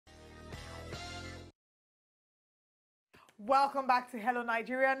Welcome back to Hello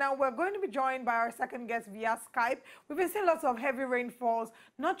Nigeria. Now we're going to be joined by our second guest via Skype. We've been seeing lots of heavy rainfalls,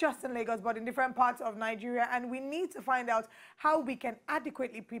 not just in Lagos, but in different parts of Nigeria. And we need to find out how we can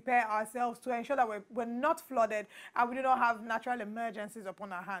adequately prepare ourselves to ensure that we're not flooded and we do not have natural emergencies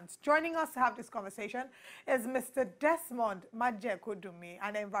upon our hands. Joining us to have this conversation is Mr. Desmond Majekodunmi,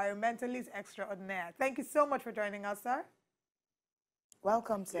 an environmentalist extraordinaire. Thank you so much for joining us, sir.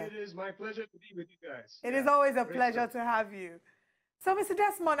 Welcome, sir. It is my pleasure to be with you guys. It is always a pleasure to have you. So, Mr.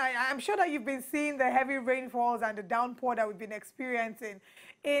 Desmond, I'm sure that you've been seeing the heavy rainfalls and the downpour that we've been experiencing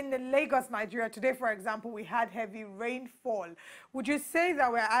in Lagos, Nigeria. Today, for example, we had heavy rainfall. Would you say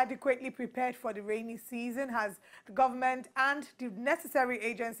that we're adequately prepared for the rainy season? Has the government and the necessary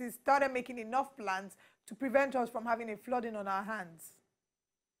agencies started making enough plans to prevent us from having a flooding on our hands?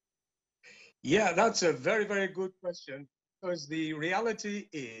 Yeah, that's a very, very good question. Because the reality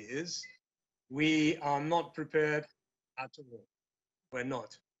is we are not prepared at all. We're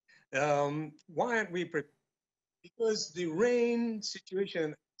not. Why aren't we prepared? Because the rain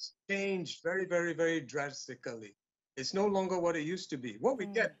situation has changed very, very, very drastically. It's no longer what it used to be. What we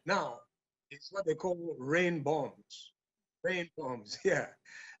get now is what they call rain bombs. Rain bombs, yeah.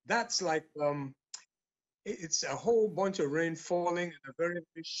 That's like, it's a whole bunch of rain falling in a very,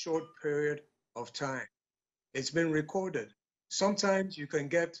 very short period of time. It's been recorded. Sometimes you can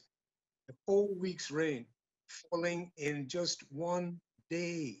get a whole week's rain falling in just one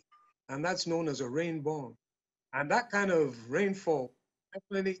day, and that's known as a rain bomb. And that kind of rainfall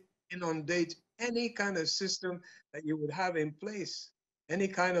definitely inundate any kind of system that you would have in place, any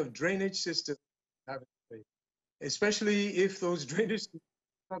kind of drainage system you have in place, especially if those drainage systems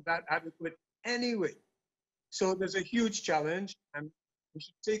are not that adequate anyway. So there's a huge challenge, and we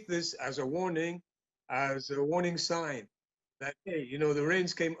should take this as a warning sign that, hey, you know, the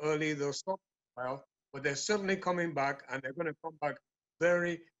rains came early, they'll stop a while, but they're certainly coming back, and they're going to come back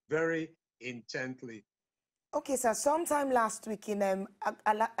very, very intently. Okay, sir, sometime last week in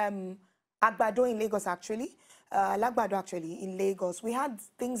Agbado in Lagos, actually, Lagbado actually in Lagos, we had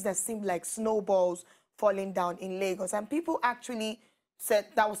things that seemed like snowballs falling down in Lagos, and people actually said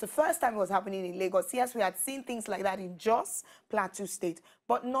that was the first time it was happening in Lagos. Yes, we had seen things like that in Jos, Plateau State,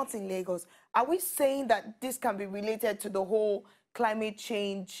 but not in Lagos. Are we saying that this can be related to the whole climate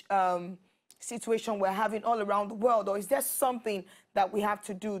change situation we're having all around the world? Or is there something that we have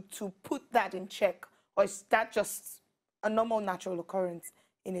to do to put that in check? Or is that just a normal natural occurrence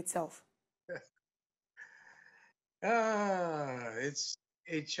in itself? It's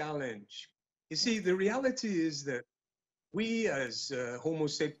a challenge. You see, the reality is that we as Homo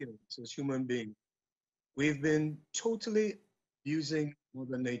sapiens, as human beings, we've been totally using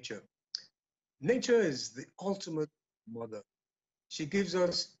Mother Nature. Nature is the ultimate mother. She gives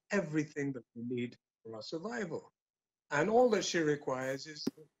us everything that we need for our survival. And all that she requires is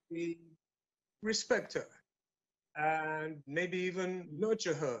that we respect her and maybe even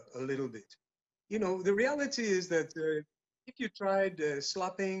nurture her a little bit. You know, the reality is that if you tried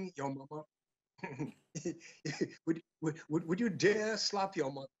slapping your mama, would you dare slap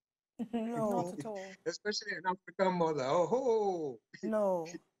your mother? No. Not at all. Especially an African mother. Oh, no.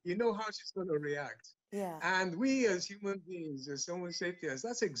 You know how she's going to react. Yeah. And we as human beings, as Homo sapiens,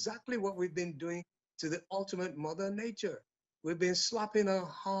 that's exactly what we've been doing to the ultimate Mother Nature. We've been slapping her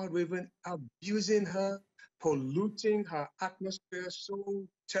hard. We've been abusing her, polluting her atmosphere so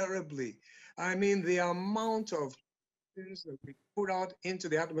terribly. I mean, the amount of things that we put out into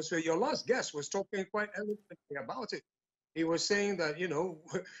the atmosphere. Your last guest was talking quite eloquently about it. He was saying that, you know,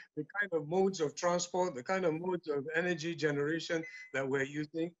 the kind of modes of transport, the kind of modes of energy generation that we're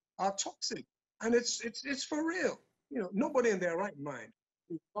using are toxic. And it's for real. You know, nobody in their right mind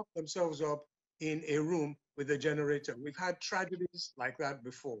will lock themselves up in a room with a generator. We've had tragedies like that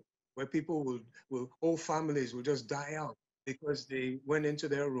before, where people whole families will just die out because they went into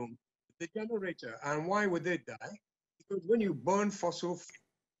their room with the generator. And why would they die? Because when you burn fossil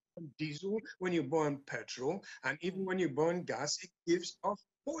diesel, when you burn petrol, and even when you burn gas, it gives off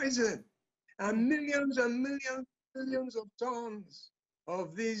poison. And millions of tons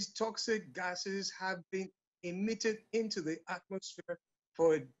of these toxic gases have been emitted into the atmosphere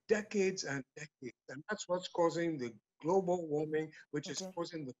for decades and decades. And that's what's causing the global warming, which is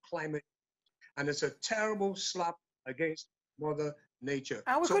causing the climate. And it's a terrible slap against Mother Nature.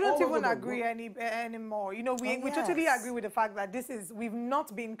 And we couldn't even agree anymore. You know, we totally agree with the fact that we've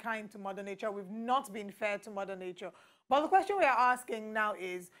not been kind to Mother Nature. We've not been fair to Mother Nature. But the question we are asking now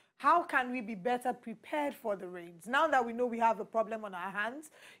is, how can we be better prepared for the rains? Now that we know we have a problem on our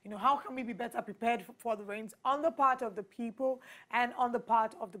hands, you know, how can we be better prepared for the rains on the part of the people and on the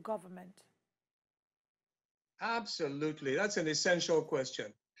part of the government? Absolutely. That's an essential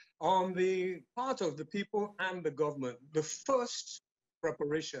question. On the part of the people and the government, the first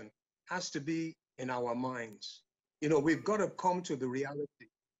preparation has to be in our minds. You know, we've got to come to the reality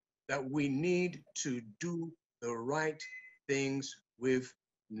that we need to do the right things with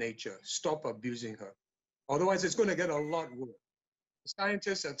nature. Stop abusing her. Otherwise, it's going to get a lot worse.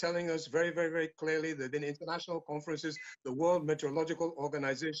 Scientists are telling us very, very, very clearly that in international conferences, the World Meteorological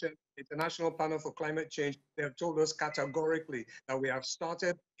Organization, International Panel for Climate Change, they have told us categorically that we have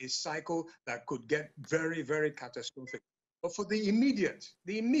started a cycle that could get very, very catastrophic. But for the immediate,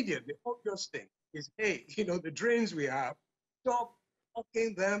 the obvious thing is, hey, you know, the drains we have, stop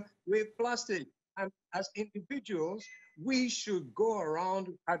blocking them with plastic. And as individuals, we should go around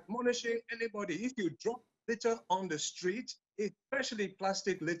admonishing anybody. If you drop litter on the street, especially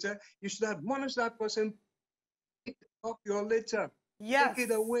plastic litter, you should admonish that person, pick up your litter, Yes, take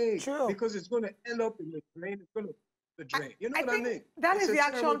it away, true. because it's going to end up in the drain. It's going to the drain. You know what I mean? That It's is a the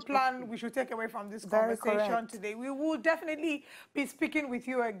action terrible plan we should take away from this Very conversation correct. today. We will definitely be speaking with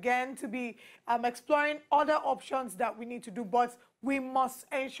you again to be exploring other options that we need to do, but we must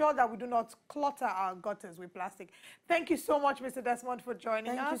ensure that we do not clutter our gutters with plastic. Thank you so much, Mr. Desmond, for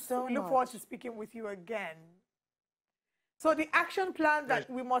joining Thank you us. so We look forward much. to speaking with you again. So the action plan that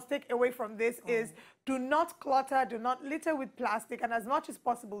we must take away from this is do not clutter, do not litter with plastic, and as much as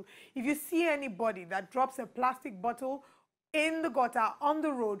possible, if you see anybody that drops a plastic bottle in the gutter, on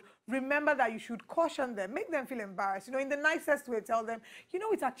the road, remember that you should caution them, make them feel embarrassed. You know, in the nicest way, tell them, you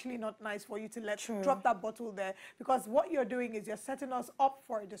know, it's actually not nice for you to drop that bottle there, because what you're doing is you're setting us up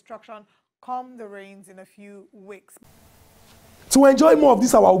for a destruction come the rains in a few weeks. To enjoy more of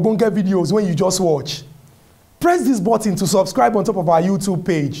these our Ogbonge videos when you just watch, press this button to subscribe on top of our YouTube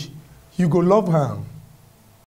page. You go love her.